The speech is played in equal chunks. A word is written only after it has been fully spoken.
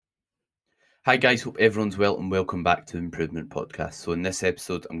Hi guys, hope everyone's well and welcome back to the Improvement Podcast. So in this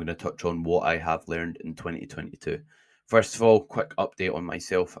episode, I'm going to touch on what I have learned in 2022. First of all, quick update on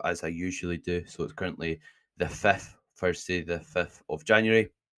myself as I usually do. So it's currently the 5th, Thursday, the 5th of January,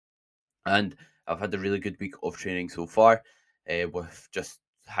 and I've had a really good week of training so far with just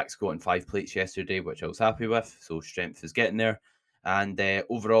hack squatting 5 plates yesterday, which I was happy with. So strength is getting there. And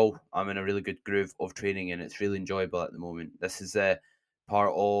overall, I'm in a really good groove of training and it's really enjoyable at the moment. This is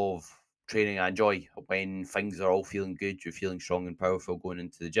part of training I enjoy when things are all feeling good, you're feeling strong and powerful going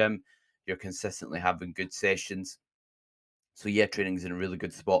into the gym, you're consistently having good sessions. So yeah, training's in a really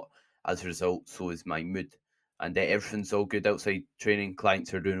good spot. As a result, so is my mood. And everything's all good outside training.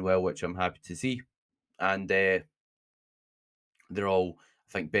 Clients are doing well, which I'm happy to see. And they're all,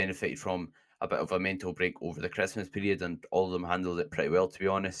 I think, benefited from a bit of a mental break over the Christmas period, and all of them handled it pretty well, to be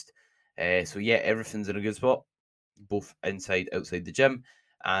honest. So yeah, everything's in a good spot, both inside, outside the gym,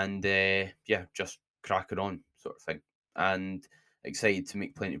 and yeah, just cracking on, sort of thing. And excited to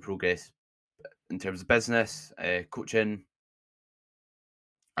make plenty of progress in terms of business, coaching,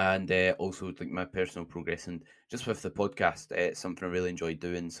 and also like my personal progress and just with the podcast. It's something I really enjoy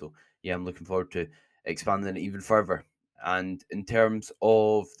doing. So yeah, I'm looking forward to expanding it even further. And in terms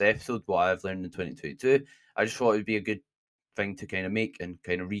of the episode, what I've learned in 2022, I just thought it would be a good thing to kind of make and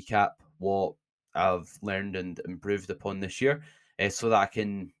kind of recap what I've learned and improved upon this year, so that I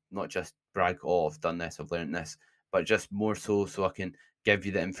can not just brag, oh, I've done this, I've learned this, but just more so I can give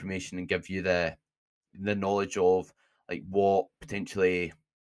you the information and give you the knowledge of like what potentially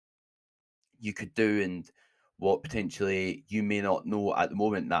you could do and what potentially you may not know at the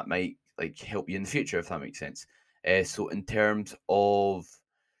moment that might like help you in the future, if that makes sense. So in terms of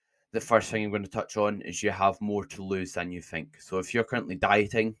the first thing I'm going to touch on is you have more to lose than you think. So if you're currently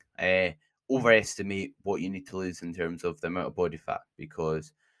dieting, overestimate what you need to lose in terms of the amount of body fat,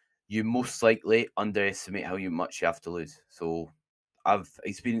 because you most likely underestimate how much you have to lose. So I've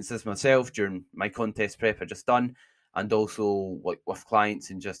experienced this myself during my contest prep I just done, and also like with clients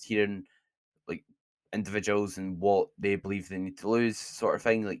and just hearing like individuals and what they believe they need to lose, sort of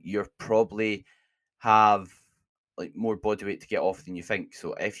thing. Like you're probably have like more body weight to get off than you think.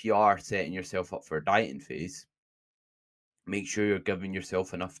 So if you are setting yourself up for a dieting phase, make sure you're giving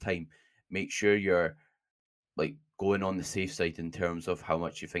yourself enough time. Make sure you're like going on the safe side in terms of how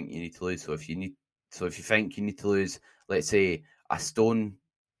much you think you need to lose. So if you think you need to lose, let's say a stone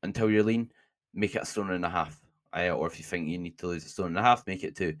until you're lean, make it a stone and a half. Or if you think you need to lose a stone and a half, make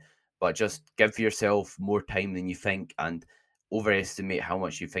it two. But just give yourself more time than you think and overestimate how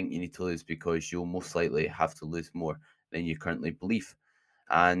much you think you need to lose, because you'll most likely have to lose more than you currently believe.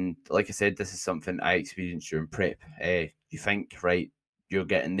 And like I said, this is something I experienced during prep. You think, right, you're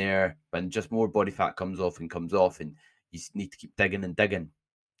getting there, but just more body fat comes off, and you need to keep digging and digging.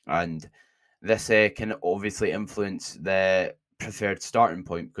 And this can obviously influence the preferred starting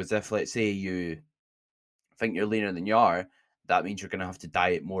point, because if, let's say, you think you're leaner than you are, that means you're going to have to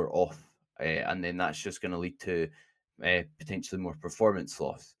diet more off. And then that's just going to lead to potentially more performance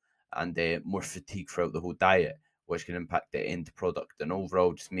loss and more fatigue throughout the whole diet, which can impact the end product and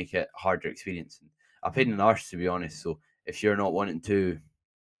overall just make it a harder experience. And a pain in the arse, to be honest. So if you're not wanting to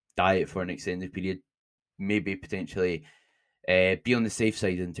diet for an extended period, maybe potentially be on the safe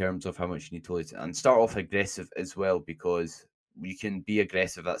side in terms of how much you need to lose, and start off aggressive as well, because you can be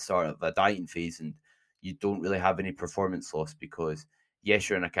aggressive at the start of a dieting phase and you don't really have any performance loss, because yes,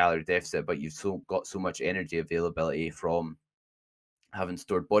 you're in a calorie deficit, but you've got so much energy availability from having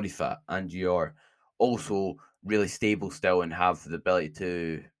stored body fat, and you're also really stable still and have the ability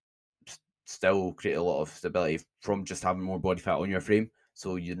to still create a lot of stability from just having more body fat on your frame.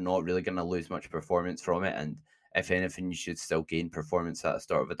 So you're not really going to lose much performance from it. And if anything, you should still gain performance at the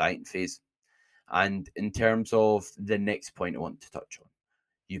start of a dieting phase. And in terms of the next point I want to touch on,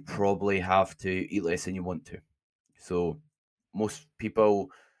 you probably have to eat less than you want to. So most people,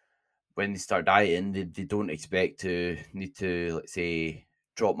 when they start dieting, they don't expect to need to, let's say,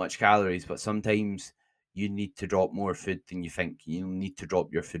 drop much calories, but sometimes you need to drop more food than you think. You need to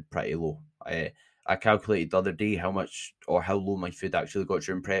drop your food pretty low. I calculated the other day how much or how low my food actually got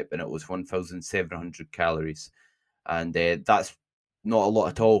during prep, and it was 1,700 calories. And that's not a lot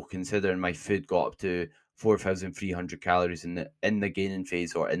at all, considering my food got up to 4,300 calories in the gaining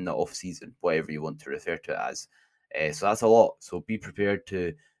phase or in the off season, whatever you want to refer to it as. So that's a lot. So be prepared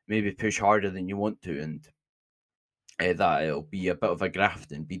to maybe push harder than you want to, and that it'll be a bit of a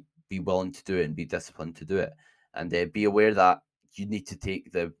graft, and be willing to do it and be disciplined to do it, and be aware that you need to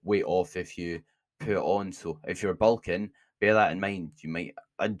take the weight off if you put it on. So if you're bulking, bear that in mind. You might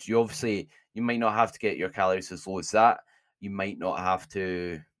not have to get your calories as low as that. You might not have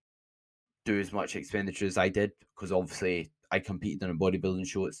to do as much expenditure as I did, because obviously I competed in a bodybuilding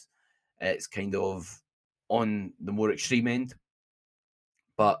show. It's kind of on the more extreme end,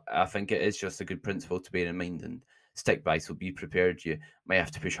 but I think it is just a good principle to bear in mind and stick by. So be prepared. You might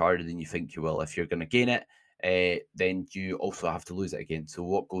have to push harder than you think you will. If you're going to gain it, then you also have to lose it again. So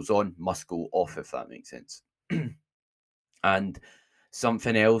what goes on must go off, if that makes sense. And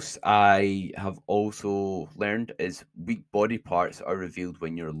something else I have also learned is weak body parts are revealed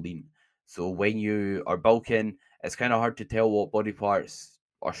when you're lean. So when you are bulking, it's kind of hard to tell what body parts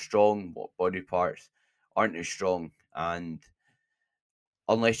are strong, what body parts aren't as strong. And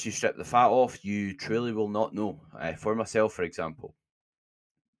unless you strip the fat off, you truly will not know. For myself, for example,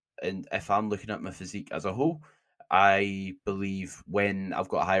 and if I'm looking at my physique as a whole, I believe when I've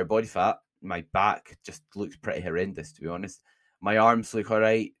got a higher body fat, my back just looks pretty horrendous, to be honest. My arms look all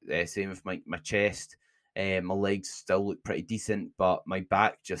right, same with my chest. My legs still look pretty decent, but my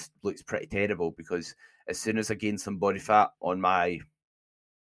back just looks pretty terrible because as soon as I gain some body fat on my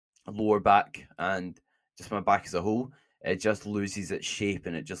lower back and just my back as a whole, it just loses its shape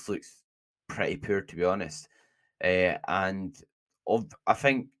and it just looks pretty poor, to be honest. And I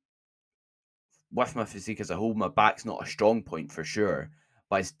think with my physique as a whole, my back's not a strong point for sure,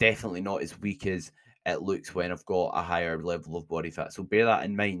 but it's definitely not as weak as it looks when I've got a higher level of body fat. So bear that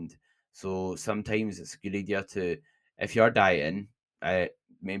in mind. So sometimes it's a good idea to, if you are dieting,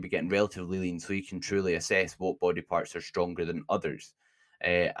 maybe getting relatively lean so you can truly assess what body parts are stronger than others.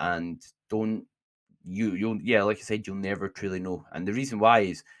 And don't you'll yeah, like I said, you'll never truly know. And the reason why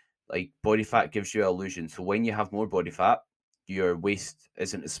is like body fat gives you an illusion. So when you have more body fat, your waist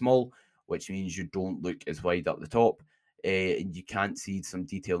isn't as small, which means you don't look as wide up the top. And you can't see some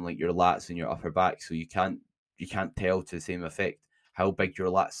detail in like your lats and your upper back, so you can't tell to the same effect how big your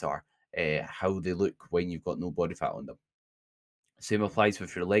lats are, how they look when you've got no body fat on them. Same applies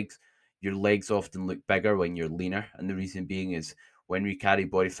with your legs. Your legs often look bigger when you're leaner, and the reason being is when we carry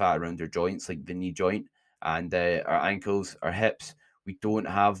body fat around our joints, like the knee joint and our ankles, our hips, we don't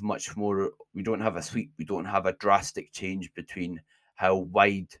have much more. We don't have a sweep. We don't have a drastic change between how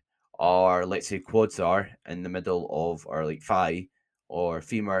wide our, let's say, quads are in the middle of our like thigh or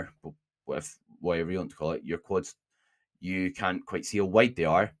femur, with whatever you want to call it. Your quads, you can't quite see how wide they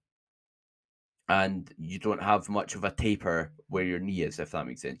are, and you don't have much of a taper where your knee is, if that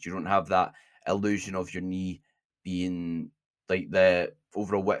makes sense. You don't have that illusion of your knee being like the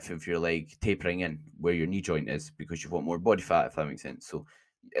overall width of your leg tapering in where your knee joint is because you've got more body fat, if that makes sense. So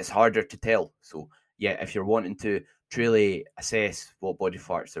it's harder to tell. So yeah, if you're wanting to truly assess what body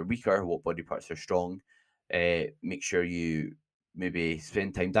parts are weaker, what body parts are strong, make sure you maybe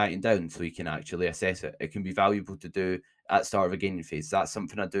spend time dieting down so you can actually assess it. It can be valuable to do at the start of a gaining phase. That's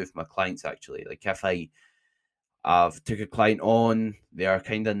something I do with my clients actually. Like if I've took a client on, they are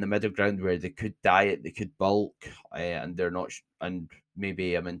kind of in the middle ground where they could diet, they could bulk, and they're not, and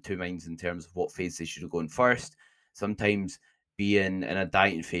maybe I'm in two minds in terms of what phase they should go in first. Sometimes being in a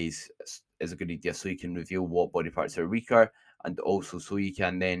dieting phase is a good idea so you can reveal what body parts are weaker, and also so you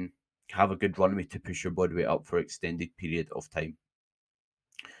can then have a good runway to push your body weight up for extended period of time.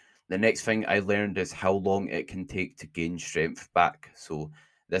 The next thing I learned is how long it can take to gain strength back. So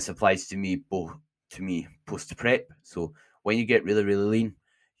this applies to me both to me post prep. So when you get really, really lean,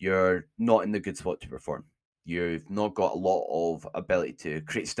 you're not in the good spot to perform. You've not got a lot of ability to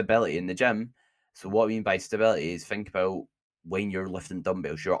create stability in the gym. So what I mean by stability is think about when you're lifting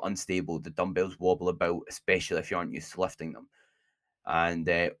dumbbells, you're unstable. The dumbbells wobble about, especially if you aren't used to lifting them. And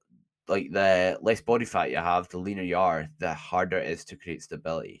like the less body fat you have, the leaner you are, the harder it is to create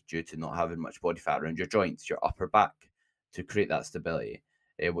stability due to not having much body fat around your joints, your upper back, to create that stability.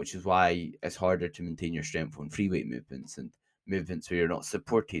 Which is why it's harder to maintain your strength on free weight movements and movements where you're not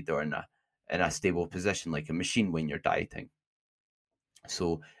supported or in a stable position like a machine when you're dieting.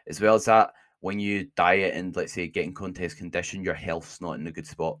 So as well as that, when you diet and let's say get in contest condition, your health's not in a good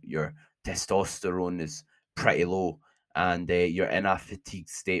spot. Your testosterone is pretty low, and you're in a fatigued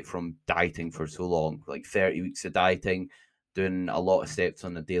state from dieting for so long, like 30 weeks of dieting, doing a lot of steps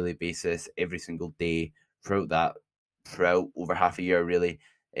on a daily basis every single day throughout over half a year. Really,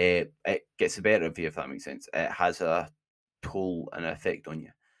 it gets the better of you, if that makes sense. It has a toll and effect on you,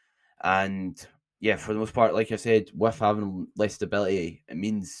 and yeah, for the most part, like I said, with having less stability, it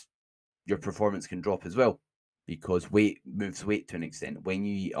means your performance can drop as well because weight moves weight to an extent. When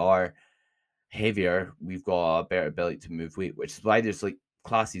you are heavier, we've got a better ability to move weight, which is why there's like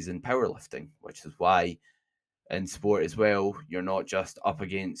classes in powerlifting, which is why in sport as well, you're not just up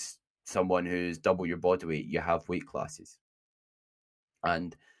against someone who's double your body weight, you have weight classes.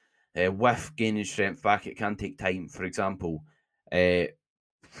 And with gaining strength back, it can take time. For example,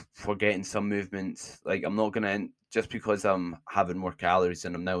 forgetting some movements. Like I'm not gonna just because I'm having more calories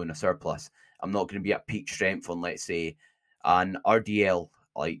and I'm now in a surplus, I'm not gonna be at peak strength on, let's say, an RDL.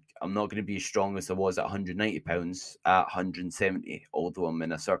 Like I'm not gonna be as strong as I was at 190 pounds at 170, although I'm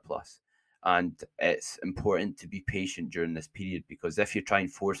in a surplus. And it's important to be patient during this period, because if you try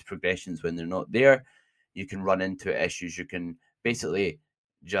and force progressions when they're not there, you can run into issues. You can basically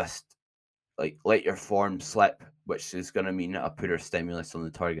just like let your form slip, which is going to mean a poorer stimulus on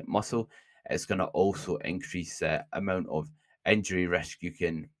the target muscle. It's going to also increase the amount of injury risk you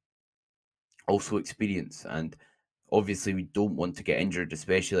can also experience. And obviously, we don't want to get injured,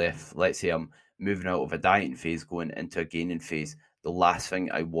 especially if, let's say, I'm moving out of a dieting phase going into a gaining phase. The last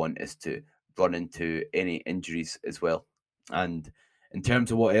thing I want is to run into any injuries as well. And in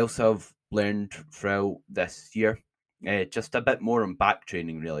terms of what else I've learned throughout this year, just a bit more on back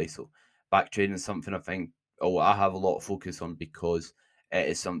training, really. So, back training is something I think, I have a lot of focus on, because it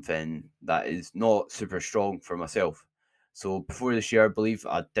is something that is not super strong for myself. So before this year, I believe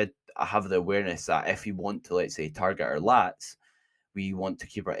I have the awareness that if we want to, let's say, target our lats, we want to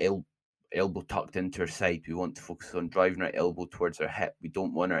keep our elbow tucked into our side. We want to focus on driving our elbow towards our hip. We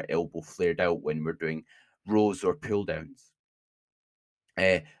don't want our elbow flared out when we're doing rows or pull downs.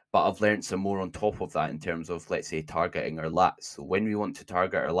 But I've learned some more on top of that in terms of, let's say, targeting our lats. So when we want to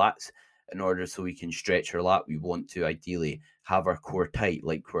target our lats, in order so we can stretch our lat, we want to ideally have our core tight,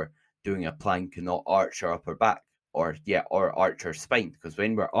 like we're doing a plank, and not arch our upper back, or arch our spine. Because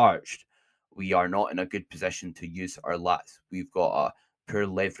when we're arched, we are not in a good position to use our lats. We've got a poor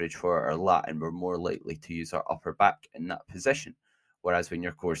leverage for our lat, and we're more likely to use our upper back in that position. Whereas when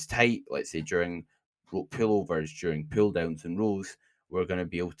your core's tight, let's say during pullovers, during pull downs and rows, we're going to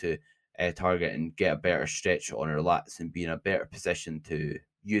be able to target and get a better stretch on our lats and be in a better position to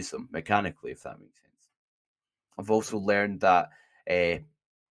use them mechanically, if that makes sense. I've also learned that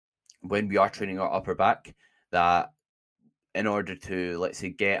when we are training our upper back, that in order to, let's say,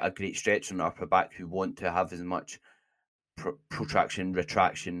 get a great stretch on our upper back, we want to have as much protraction,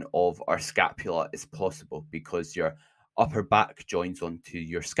 retraction of our scapula as possible, because your upper back joins onto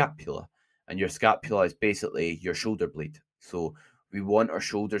your scapula, and your scapula is basically your shoulder blade. So we want our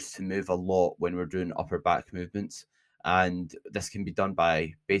shoulders to move a lot when we're doing upper back movements, and this can be done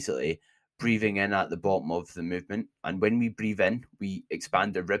by basically breathing in at the bottom of the movement. And when we breathe in, we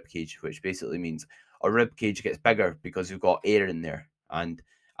expand the rib cage, which basically means our rib cage gets bigger because we've got air in there. And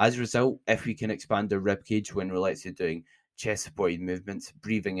as a result, if we can expand the rib cage when we're, let's say, doing chest supported movements,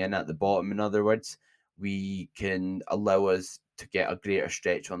 breathing in at the bottom, in other words, we can allow us to get a greater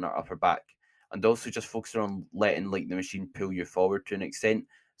stretch on our upper back. And also just focusing on letting like the machine pull you forward to an extent,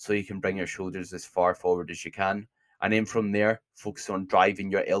 so you can bring your shoulders as far forward as you can. And then from there, focus on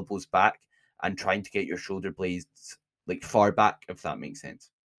driving your elbows back and trying to get your shoulder blades like far back, if that makes sense.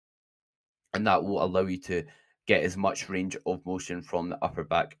 And that will allow you to get as much range of motion from the upper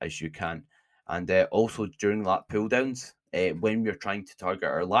back as you can. And also during lat pull downs, when we're trying to target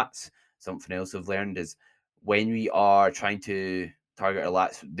our lats, something else I've learned is when we are trying to target our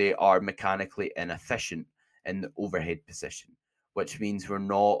lats, they are mechanically inefficient in the overhead position, which means we're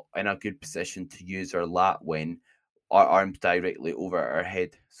not in a good position to use our lat when our arms directly over our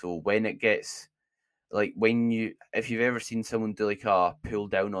head. So when it gets like if you've ever seen someone do like a pull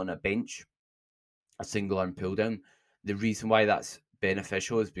down on a bench, a single arm pull down, the reason why that's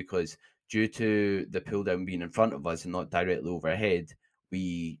beneficial is because due to the pull down being in front of us and not directly overhead,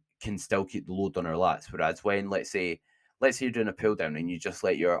 we can still keep the load on our lats. Whereas when let's say you're doing a pull down and you just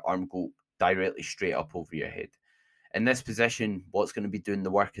let your arm go directly straight up over your head. In this position, what's going to be doing the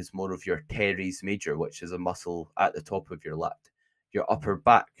work is more of your teres major, which is a muscle at the top of your lat. Your upper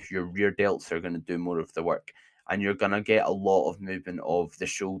back, your rear delts are going to do more of the work, and you're going to get a lot of movement of the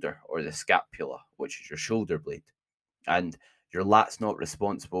shoulder or the scapula, which is your shoulder blade. And your lat's not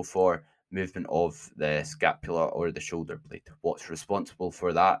responsible for movement of the scapula or the shoulder blade. What's responsible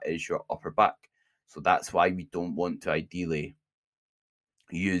for that is your upper back. So that's why we don't want to ideally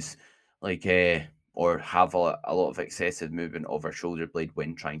use like or have a lot of excessive movement of our shoulder blade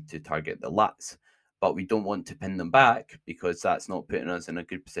when trying to target the lats. But we don't want to pin them back, because that's not putting us in a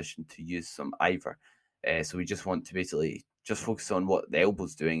good position to use some either. So we just want to basically just focus on what the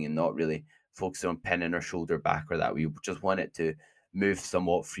elbow's doing and not really focus on pinning our shoulder back or that. We just want it to move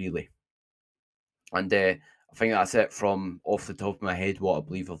somewhat freely. And I think that's it from off the top of my head, what I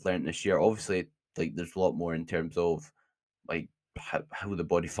believe I've learned this year. Obviously, like there's a lot more in terms of like how the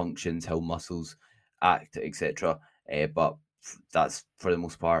body functions, how muscles act, etc. But that's for the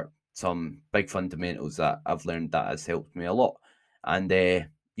most part some big fundamentals that I've learned that has helped me a lot. And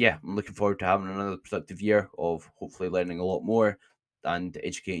yeah, I'm looking forward to having another productive year of hopefully learning a lot more, and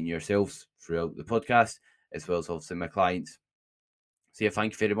educating yourselves throughout the podcast, as well as obviously my clients. So yeah,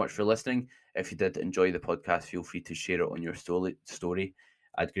 thank you very much for listening. If you did enjoy the podcast, feel free to share it on your story.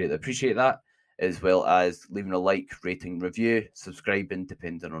 I'd greatly appreciate that, as well as leaving a like, rating, review, subscribing,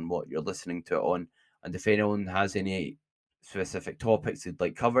 depending on what you're listening to it on. And if anyone has any specific topics they'd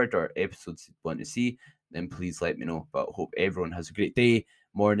like covered or episodes they'd want to see, then please let me know. But I hope everyone has a great day,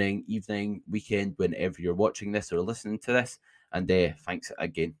 morning, evening, weekend, whenever you're watching this or listening to this. And thanks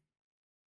again.